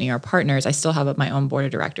me and Courtney are partners, I still have my own board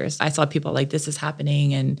of directors. I saw people like, this is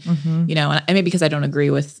happening. And, and maybe because I don't agree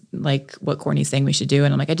with like what Courtney's saying we should do.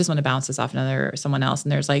 And I'm like, I just want to bounce this off someone else.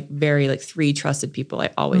 And there's like three trusted people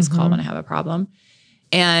I always call when I have a problem.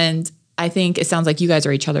 And I think it sounds like you guys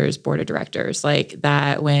are each other's board of directors. Like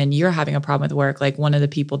that when you're having a problem with work, like one of the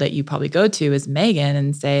people that you probably go to is Megan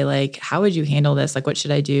and say like, how would you handle this? Like, what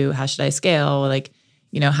should I do? How should I scale? Like,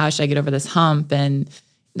 how should I get over this hump? And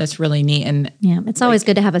that's really neat. And it's always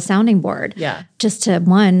good to have a sounding board. Yeah. Just to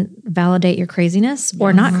validate your craziness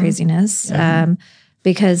or not craziness.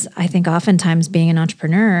 Because I think oftentimes being an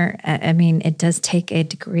entrepreneur, it does take a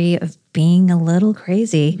degree of being a little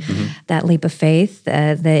crazy. That leap of faith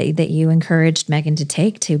that you encouraged Megan to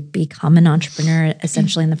take to become an entrepreneur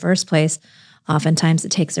essentially in the first place. Oftentimes it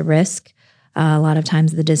takes a risk. A lot of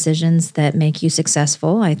times the decisions that make you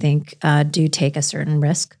successful, I think, do take a certain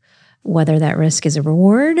risk. whether that risk is a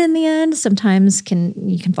reward in the end. Sometimes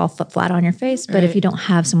you can fall flat on your face, but if you don't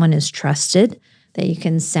have someone who's trusted that you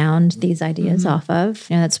can sound these ideas off of,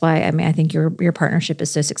 that's why, I think your partnership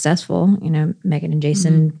is so successful. Megan and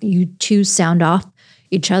Jason, you two sound off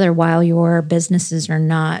each other while your businesses are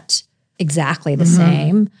not exactly the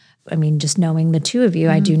same. Just knowing the two of you,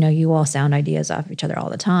 I do know you all sound ideas off each other all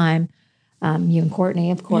the time. You and Courtney,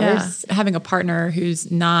 of course. Yeah. Having a partner who's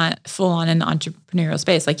not full on in the entrepreneurial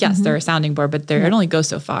space. Like, yes, they're a sounding board, but it only goes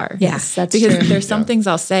so far. Yes, that's because true. there's some things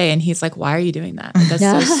I'll say and he's like, why are you doing that? Like,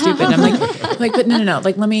 that's so stupid. And I'm like, but no.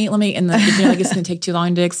 Like, let me, and like, it's going to take too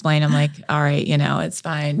long to explain. I'm like, all right, it's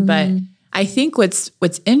fine. But I think what's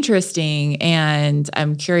interesting, and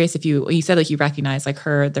I'm curious if you said like you recognize like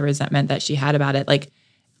the resentment that she had about it. Like,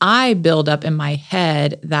 I build up in my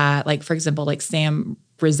head that, like, for example, like Sam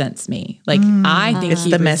resents me. Like, I think it's he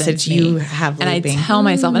the resents message me. you have and looping. I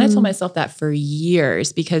tell myself that for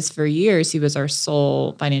years, because for years he was our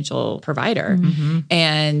sole financial provider.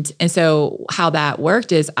 And so how that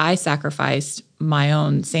worked is I sacrificed my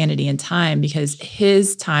own sanity and time because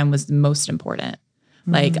his time was the most important.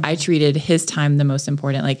 Like, I treated his time the most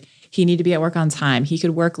important. Like, he needed to be at work on time. He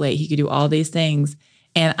could work late. He could do all these things.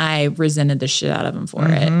 And I resented the shit out of him for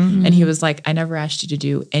it. And he was like, I never asked you to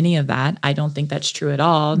do any of that. I don't think that's true at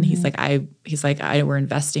all. And he's like, we're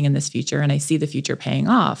investing in this future and I see the future paying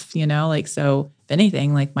off, like, so if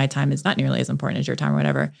anything, like, my time is not nearly as important as your time or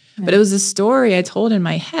whatever. Right. But it was a story I told in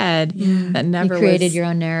my head that never created your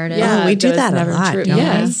own narrative. Yeah, we do that a lot. True.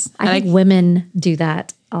 Yes. I think women do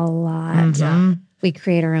that a lot. We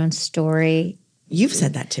create our own story. You've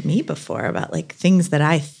said that to me before about like things that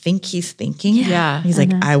I think he's thinking. Yeah. He's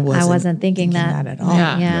like, I wasn't thinking that at all.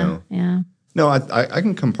 Yeah. No, I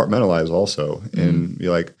can compartmentalize also and be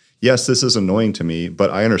like, yes, this is annoying to me,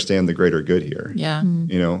 but I understand the greater good here. Yeah.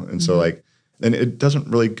 And so like, and it doesn't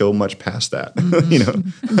really go much past that,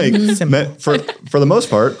 like for the most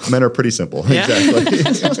part, men are pretty simple. Yeah.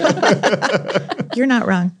 Exactly. You're not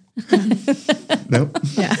wrong. Nope.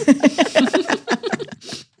 Yeah.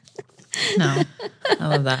 No, I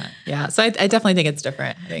love that. Yeah. So I definitely think it's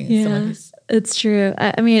different. I think someone who's it's true.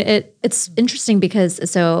 I mean, it's interesting because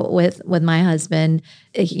with my husband,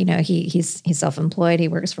 he's self-employed. He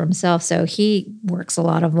works for himself. So he works a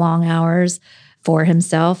lot of long hours for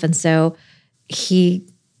himself. And so he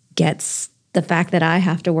gets the fact that I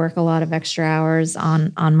have to work a lot of extra hours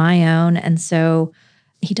on my own. And so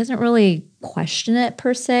he doesn't really question it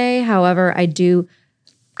per se. However, I do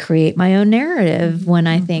create my own narrative when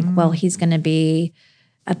I think, well, he's going to be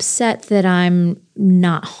upset that I'm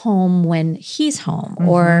not home when he's home.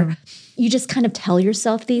 Or you just kind of tell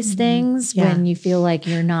yourself these things when you feel like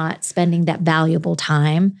you're not spending that valuable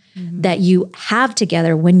time that you have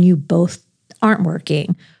together when you both aren't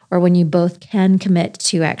working or when you both can commit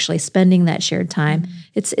to actually spending that shared time.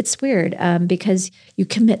 It's weird because you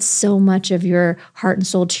commit so much of your heart and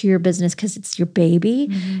soul to your business because it's your baby.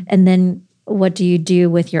 And then what do you do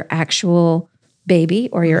with your actual baby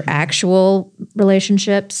or your actual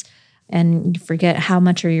relationships? And you forget how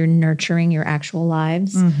much are you nurturing your actual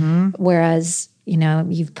lives. Whereas,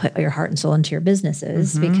 you've put your heart and soul into your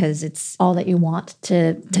businesses because it's all that you want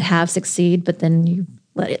to have succeed, but then you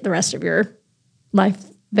let the rest of your life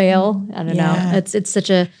fail. I don't know. It's such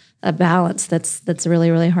a balance that's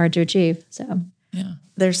really, really hard to achieve. So yeah.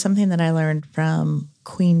 There's something that I learned from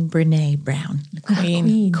Queen Brene Brown.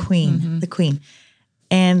 The Queen.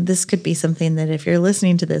 And this could be something that if you're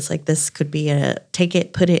listening to this, like this could be take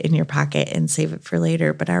it, put it in your pocket and save it for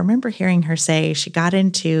later. But I remember hearing her say she got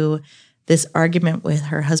into this argument with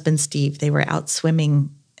her husband, Steve. They were out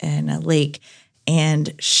swimming in a lake.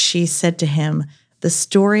 And she said to him, the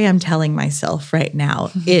story I'm telling myself right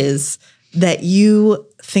now is that you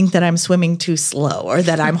think that I'm swimming too slow or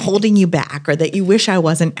that I'm holding you back or that you wish I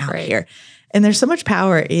wasn't out here. And there's so much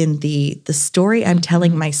power in the story I'm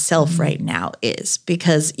telling myself right now is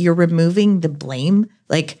because you're removing the blame.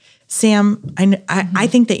 Like, Sam, I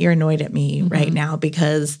think that you're annoyed at me right now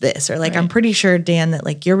because this, or like, I'm pretty sure, Dan, that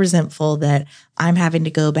like you're resentful that I'm having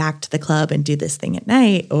to go back to the club and do this thing at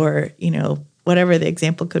night or, whatever the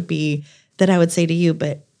example could be that I would say to you.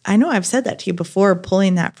 But I know I've said that to you before,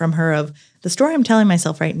 pulling that from her of the story I'm telling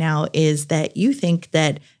myself right now is that you think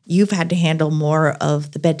that you've had to handle more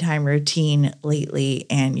of the bedtime routine lately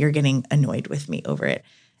and you're getting annoyed with me over it.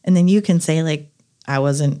 And then you can say like, I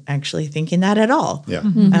wasn't actually thinking that at all.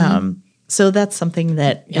 Yeah. So that's something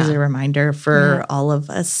that is a reminder for all of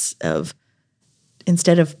us of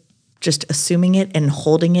instead of just assuming it and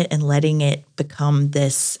holding it and letting it become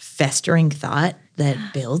this festering thought that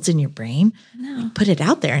builds in your brain, like, put it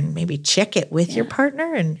out there and maybe check it with your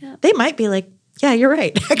partner. And they might be like, yeah, you're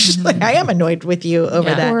right. Actually, I am annoyed with you over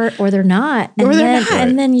that. Or they're not. And Or they're then, not.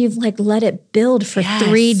 And then you've like let it build for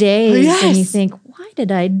 3 days and you think, why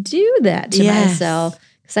did I do that to myself?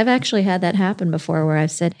 Because I've actually had that happen before where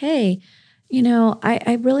I've said, hey, you know,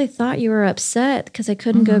 I really thought you were upset because I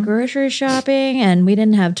couldn't go grocery shopping and we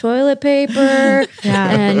didn't have toilet paper.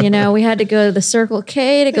 And, you know, we had to go to the Circle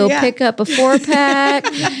K to go pick up a 4-pack.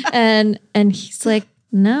 And he's like,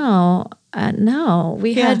 no,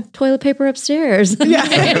 we had toilet paper upstairs. What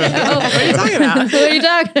are you talking about? What are you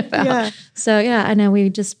talking about? So, I know we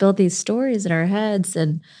just build these stories in our heads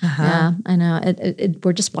and I know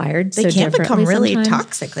we're just wired They so can become really sometimes.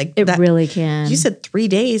 toxic. Like It really can. You said 3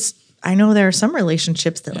 days. I know there are some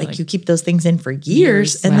relationships that like you keep those things in for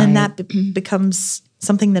years and then that becomes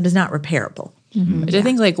something that is not repairable. Which I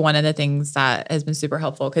think like one of the things that has been super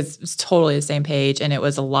helpful because it's totally the same page and it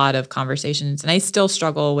was a lot of conversations and I still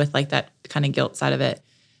struggle with like that kind of guilt side of it.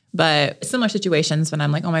 But similar situations when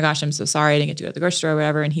I'm like, oh my gosh, I'm so sorry I didn't get to go to the grocery store or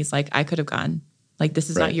whatever. And he's like, I could have gone. Like,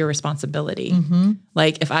 this is not your responsibility.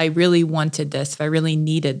 Like, if I really wanted this, if I really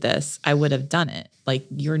needed this, I would have done it. Like,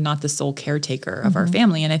 you're not the sole caretaker of our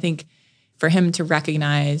family. And I think for him to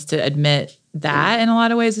recognize, to admit that in a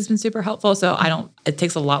lot of ways has been super helpful. So it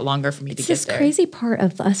takes a lot longer for me to get there. It's this crazy part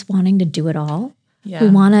of us wanting to do it all. Yeah.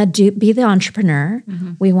 We want to be the entrepreneur.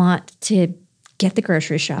 We want to get the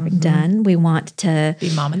grocery shopping done. We want to Be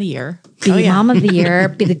mom of the year. be mom of the year,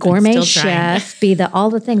 be the gourmet Still trying. chef, be the all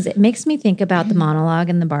the things. It makes me think about the monologue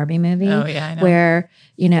in the Barbie movie. Oh, yeah, I know. Where,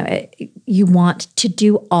 you know, you want to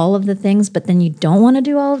do all of the things, but then you don't want to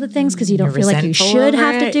do all of the things because you don't feel like you resentful should over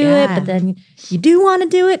have to it. do it. But then you do want to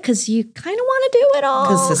do it because you kind of want to do it all.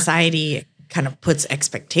 Because society kind of puts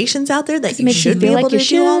expectations out there that you makes should be feel able like you to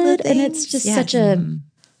do all the should, things. and it's just such a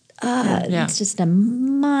it's just a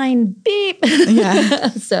mind beep.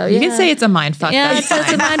 So You can say it's a mind fuck. yeah, That's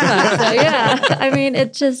it's a mind fuck. So I mean,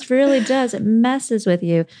 it just really does. It messes with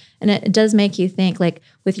you, and it does make you think. Like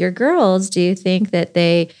with your girls, do you think that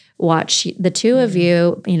they watch the two of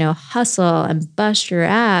you, you know, hustle and bust your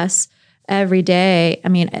ass every day? I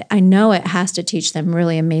mean, I know it has to teach them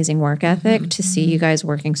really amazing work ethic to see you guys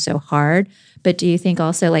working so hard. But do you think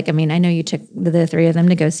also, like, I mean, I know you took the three of them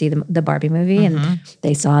to go see the Barbie movie and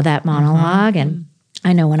they saw that monologue. And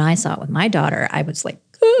I know when I saw it with my daughter, I was like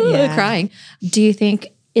crying. Do you think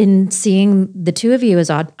in seeing the two of you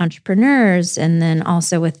as entrepreneurs and then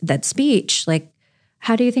also with that speech, like,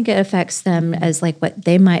 how do you think it affects them as like what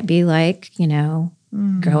they might be like, you know,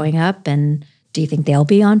 growing up? And do you think they'll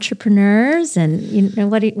be entrepreneurs? And you know,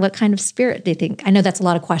 what kind of spirit do you think? I know that's a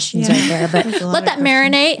lot of questions right there, but let that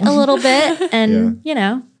marinate a little bit. And you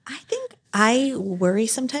know, I think I worry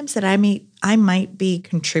sometimes that I might be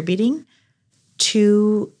contributing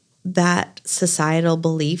to that societal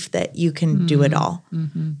belief that you can do it all.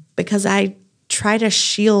 Because I try to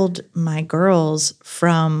shield my girls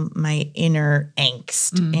from my inner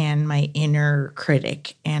angst and my inner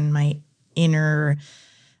critic and my inner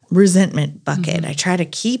resentment bucket. I try to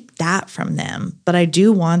keep that from them, but I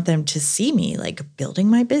do want them to see me like building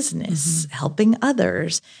my business, helping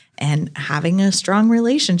others, and having a strong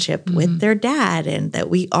relationship with their dad, and that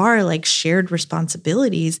we are like shared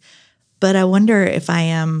responsibilities. But I wonder if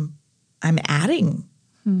I'm adding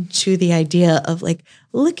to the idea of like,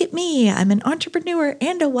 look at me, I'm an entrepreneur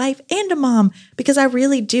and a wife and a mom, because I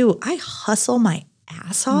really do. I hustle my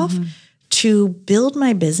ass off to build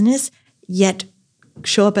my business, yet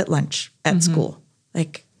show up at lunch at school.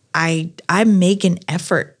 Like I make an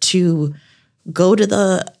effort to go to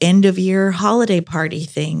the end of year holiday party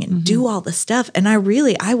thing and do all the stuff. And I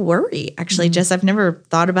worry actually, Jess, I've never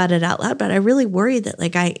thought about it out loud, but I really worry that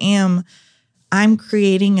like I'm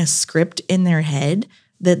creating a script in their head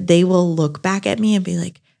that they will look back at me and be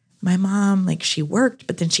like, my mom, like she worked,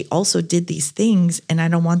 but then she also did these things. And I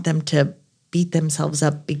don't want them to beat themselves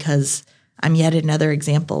up because I'm yet another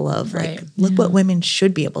example of like, look what women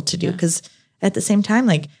should be able to do. Because at the same time,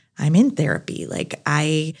 like I'm in therapy, like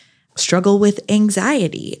I struggle with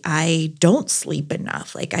anxiety. I don't sleep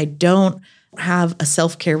enough. Like I don't have a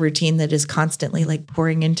self-care routine that is constantly like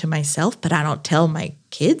pouring into myself, but I don't tell my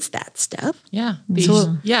kids that stuff. Yeah.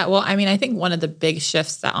 Well, I mean, I think one of the big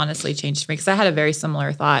shifts that honestly changed for me, because I had a very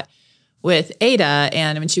similar thought with Ada,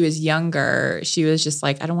 and when she was younger, she was just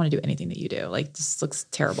like, I don't want to do anything that you do. Like, this looks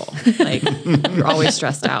terrible. Like, you're always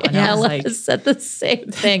stressed out. And I was like, said the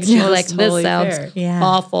same thing. She was like, totally this sounds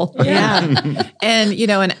awful. Yeah. And, you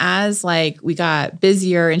know, and as like we got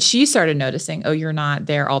busier and she started noticing, oh, you're not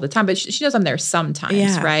there all the time, but she knows I'm there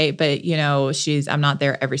sometimes, right? But, you know, I'm not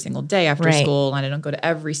there every single day after school, and I don't go to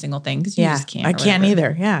every single thing because you just can't. I can't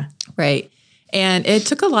either. Yeah. Right. And it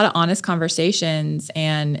took a lot of honest conversations.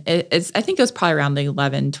 And I think it was probably around the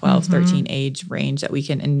 11, 12, 13 age range that we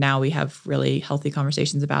can, and now we have really healthy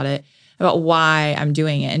conversations about it, about why I'm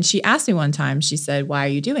doing it. And she asked me one time, she said, why are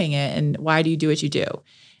you doing it? And why do you do what you do?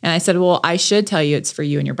 And I said, well, I should tell you it's for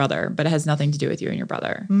you and your brother, but it has nothing to do with you and your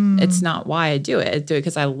brother. It's not why I do it. I do it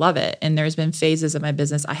because I love it. And there's been phases of my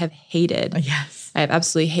business I have hated. Yes. I have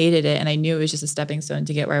absolutely hated it. And I knew it was just a stepping stone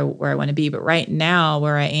to get where I want to be. But right now,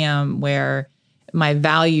 where I am, where my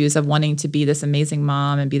values of wanting to be this amazing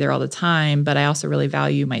mom and be there all the time, but I also really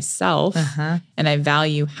value myself and I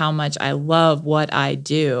value how much I love what I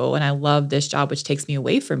do. And I love this job, which takes me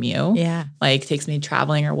away from you. Yeah. Like takes me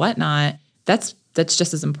traveling or whatnot. That's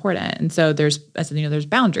just as important. And so there's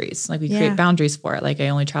boundaries. Like we create boundaries for it. Like I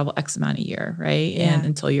only travel X amount a year, right? Yeah. And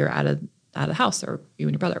until you're out of the house, or you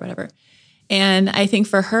and your brother or whatever. And I think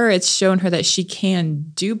for her, it's shown her that she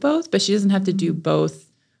can do both, but she doesn't have to do both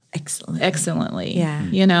excellently. Yeah.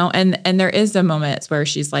 You know, and there is the moments where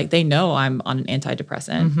she's like, they know I'm on an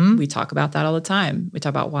antidepressant. We talk about that all the time. We talk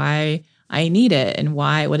about why I need it and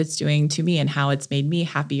what it's doing to me and how it's made me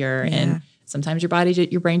happier. Yeah. And sometimes your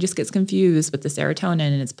brain just gets confused with the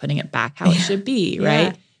serotonin and it's putting it back how it should be,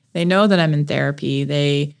 right? They know that I'm in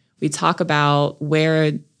therapy. We talk about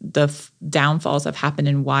where the downfalls have happened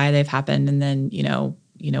and why they've happened. And then, you know,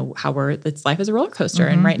 how life is a roller coaster.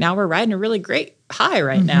 And right now we're riding a really great high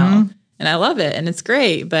right now. And I love it. And it's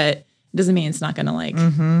great, but it doesn't mean it's not going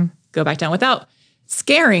to go back down without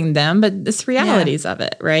scaring them, but it's realities of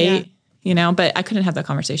it. Right. Yeah. You know, but I couldn't have that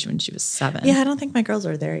conversation when she was 7. Yeah. I don't think my girls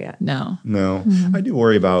are there yet. No. I do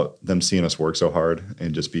worry about them seeing us work so hard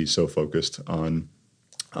and just be so focused on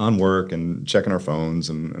work and checking our phones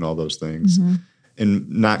and all those things and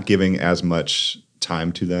not giving as much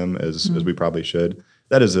time to them as we probably should.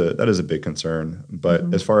 That is a big concern.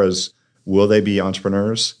 But as far as will they be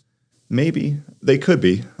entrepreneurs? Maybe they could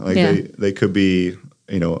be. Like they could be,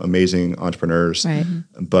 you know, amazing entrepreneurs. Right.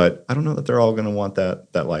 But I don't know that they're all going to want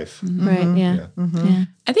that life. Right. Yeah. Yeah.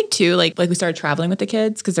 I think too, like we started traveling with the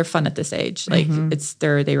kids because they're fun at this age. Like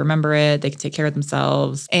they remember it, they can take care of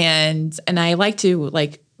themselves. And I like to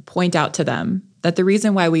like point out to them that the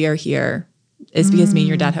reason why we are here is because me and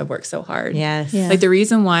your dad have worked so hard. Yes. Yeah. Like the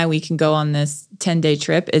reason why we can go on this 10-day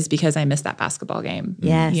trip is because I missed that basketball game.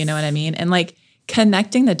 Yes. You know what I mean? And like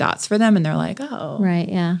connecting the dots for them and they're like, oh. Right.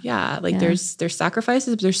 Yeah. Yeah. Like there's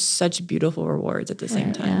sacrifices, but there's such beautiful rewards at the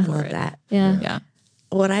same time for Love it. that. Yeah. Yeah.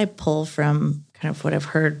 What I pull from kind of what I've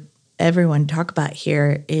heard everyone talk about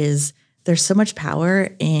here is there's so much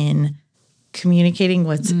power in communicating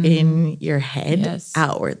what's in your head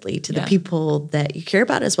outwardly to the people that you care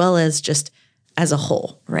about, as well as just as a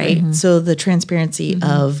whole, right? So the transparency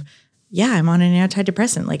of, I'm on an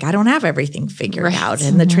antidepressant. Like I don't have everything figured out.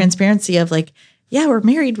 And the transparency of like, we're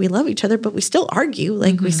married, we love each other, but we still argue.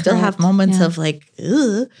 Like we still have moments of like,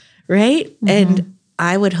 ugh, right? And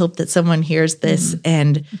I would hope that someone hears this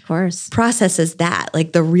and Of course. processes that,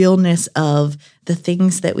 like the realness of the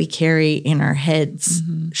things that we carry in our heads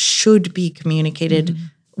should be communicated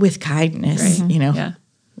with kindness, you know,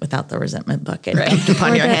 without the resentment bucket dumped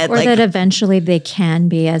upon your head. Or like, that eventually they can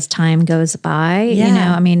be as time goes by. Yeah. You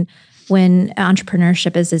know, I mean, when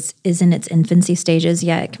entrepreneurship is in its infancy stages,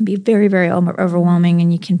 it can be very, very overwhelming,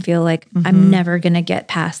 and you can feel like I'm never going to get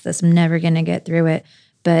past this. I'm never going to get through it.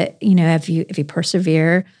 But you know, if you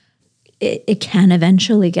persevere, it can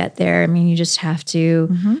eventually get there. I mean, you just have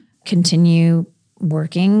to continue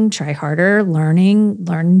working, try harder,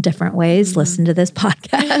 learn different ways, listen to this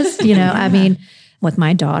podcast. You know, I mean, with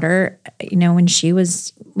my daughter, you know, when she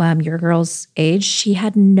was your girl's age, she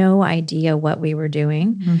had no idea what we were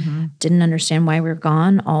doing, didn't understand why we were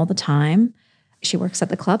gone all the time. She works at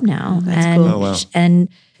the club now, and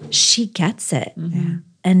she gets it.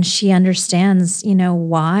 And she understands, you know,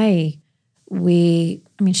 why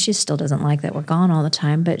she still doesn't like that we're gone all the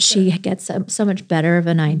time, but she gets so much better of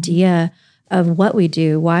an idea of what we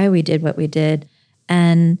do, why we did what we did.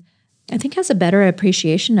 And I think has a better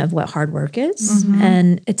appreciation of what hard work is.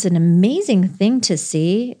 And it's an amazing thing to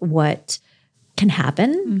see what can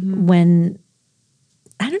happen when,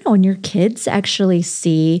 I don't know, when your kids actually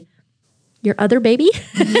see your other baby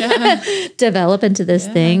develop into this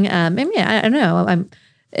thing. I mean, I don't know.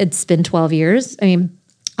 It's been 12 years. I mean,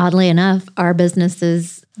 oddly enough, our business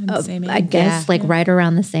is, I guess, right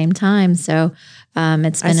around the same time. So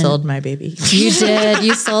it's been. I sold my baby. You did.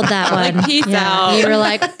 You sold that one. Like, peace out. You were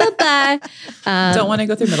like, bye-bye. Don't want to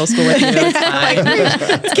go through middle school with you. It's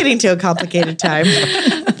fine. It's getting to a complicated time.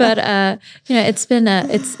 But you know, it's been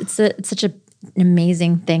it's such an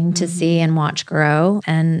amazing thing to see and watch grow.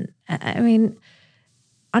 And I mean,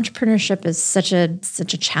 entrepreneurship is such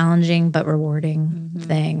a challenging but rewarding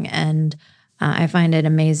thing, and I find it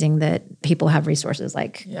amazing that people have resources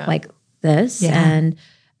like this, and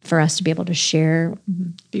for us to be able to share,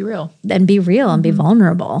 be real, and be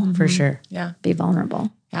vulnerable for sure. Yeah, be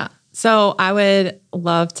vulnerable. Yeah. So I would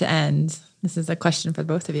love to end. This is a question for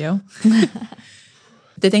both of you.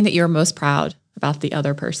 The thing that you're most proud about the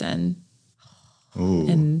other person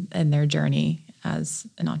in their journey as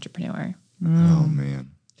an entrepreneur. Oh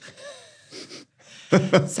man.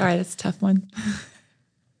 Sorry, that's a tough one.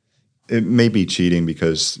 It may be cheating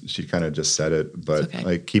because she kind of just said it, but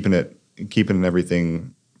like keeping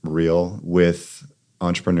everything real with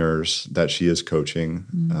entrepreneurs that she is coaching,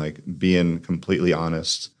 like being completely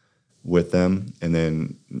honest with them, and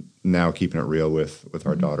then now keeping it real with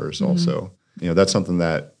our daughters also. You know, that's something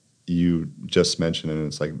that you just mentioned, and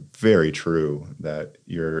it's like very true that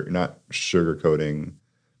you're not sugarcoating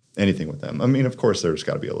anything with them. I mean, of course, there's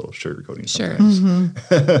got to be a little sugarcoating sometimes,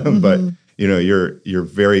 but you know, you're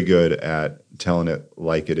very good at telling it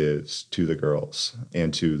like it is to the girls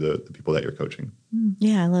and to the people that you're coaching.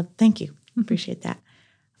 Yeah, thank you. Appreciate that.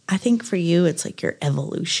 I think for you, it's like your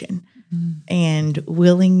evolution and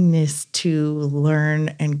willingness to learn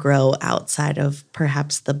and grow outside of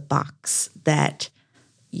perhaps the box that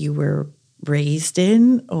you were raised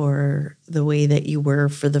in or the way that you were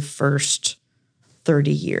for the first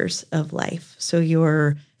 30 years of life. So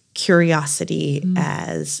your curiosity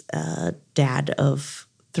as a dad of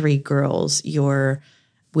 3 girls, your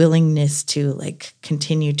willingness to like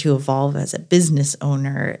continue to evolve as a business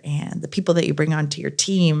owner, and the people that you bring onto your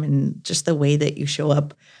team, and just the way that you show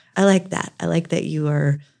up. I like that. I like that you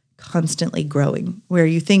are constantly growing, where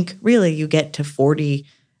you think really you get to 40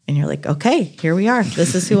 and you're like, okay, here we are.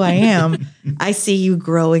 This is who I am. I see you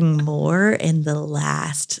growing more in the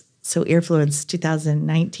last, so Earfluence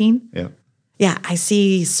 2019. Yeah. Yeah, I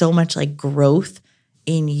see so much like growth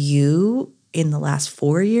in you in the last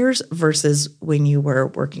 4 years versus when you were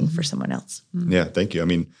working for someone else. Yeah, thank you. I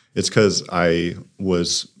mean, it's because I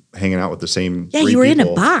was hanging out with the same Yeah, 3 you were people. in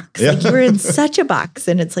a box. Yeah. Like you were in such a box,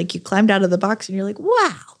 and it's like you climbed out of the box and you're like,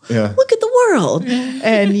 wow, Yeah. look at the world.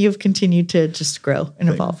 And you've continued to just grow and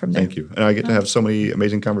evolve from there. Thank you. And I get to have so many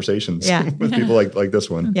amazing conversations with people like this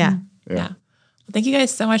one. Yeah. Yeah. Well, thank you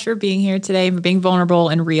guys so much for being here today, for being vulnerable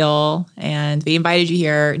and real. And we invited you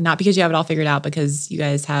here, not because you have it all figured out, because you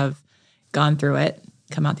guys have gone through it,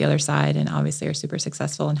 come out the other side, and obviously are super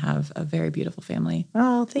successful and have a very beautiful family.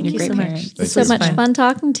 Oh, thank You're you great so parents. much. Thank So you. much fun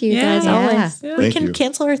talking to you guys always. We Thank can you.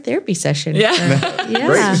 cancel our therapy session. Yeah.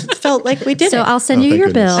 Yeah. Felt like we did So it. I'll send you thank your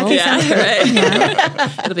goodness. bill. Okay, Yeah,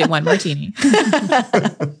 right. It'll be one martini.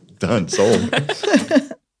 Done. Sold.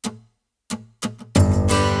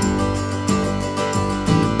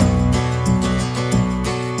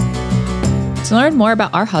 To learn more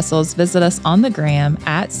about our hustles, visit us on the gram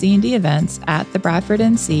at C&D Events, at the Bradford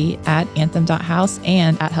NC, at Anthem.house,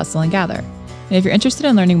 and at Hustle and Gather. And if you're interested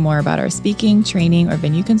in learning more about our speaking, training, or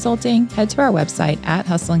venue consulting, head to our website at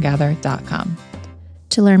hustleandgather.com.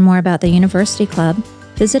 To learn more about the University Club,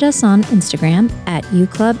 visit us on Instagram at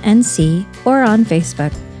uclubnc or on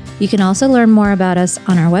Facebook. You can also learn more about us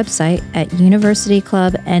on our website at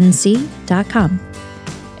universityclubnc.com.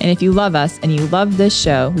 And if you love us and you love this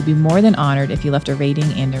show, we'd be more than honored if you left a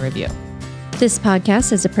rating and a review. This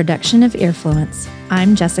podcast is a production of Earfluence.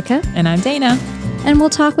 I'm Jessica. And I'm Dana. And we'll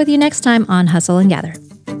talk with you next time on Hustle and Gather.